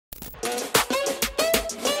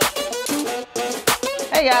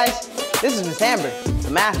Hey guys, this is Miss Amber,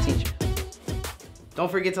 the math teacher.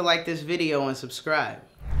 Don't forget to like this video and subscribe.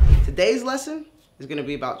 Today's lesson is going to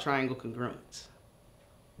be about triangle congruence.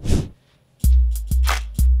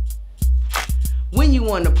 When you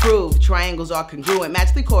want to prove triangles are congruent,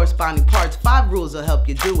 match the corresponding parts. 5 rules will help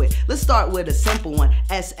you do it. Let's start with a simple one.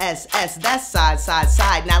 S, that's side, side,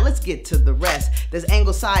 side. Now let's get to the rest. There's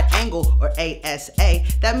angle, side, angle, or ASA.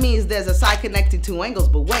 That means there's a side connecting 2 angles,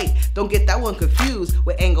 but wait, don't get that one confused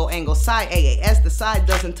with angle, angle, side, AAS. The side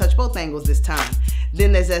doesn't touch both angles this time.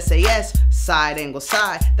 Then there's SAS, side, angle,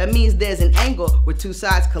 side. That means there's an angle where 2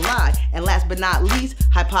 sides collide. And last but not least,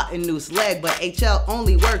 hypotenuse leg. But HL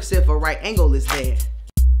only works if a right angle is there.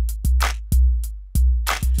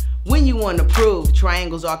 When you want to prove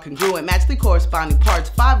triangles are congruent, match the corresponding parts.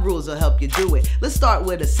 5 rules will help you do it. Let's start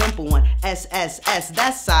with a simple one. S,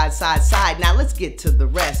 that's side, side, side. Now let's get to the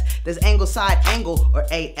rest. There's angle, side, angle, or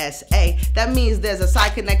ASA. That means there's a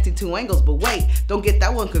side connecting 2 angles, but wait, don't get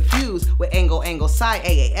that one confused with angle, angle, side,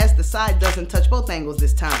 AAS. The side doesn't touch both angles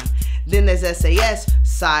this time. Then there's SAS,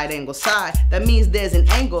 side, angle, side. That means there's an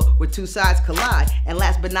angle where 2 sides collide. And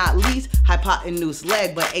last but not least, hypotenuse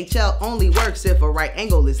leg. But HL only works if a right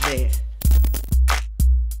angle is there.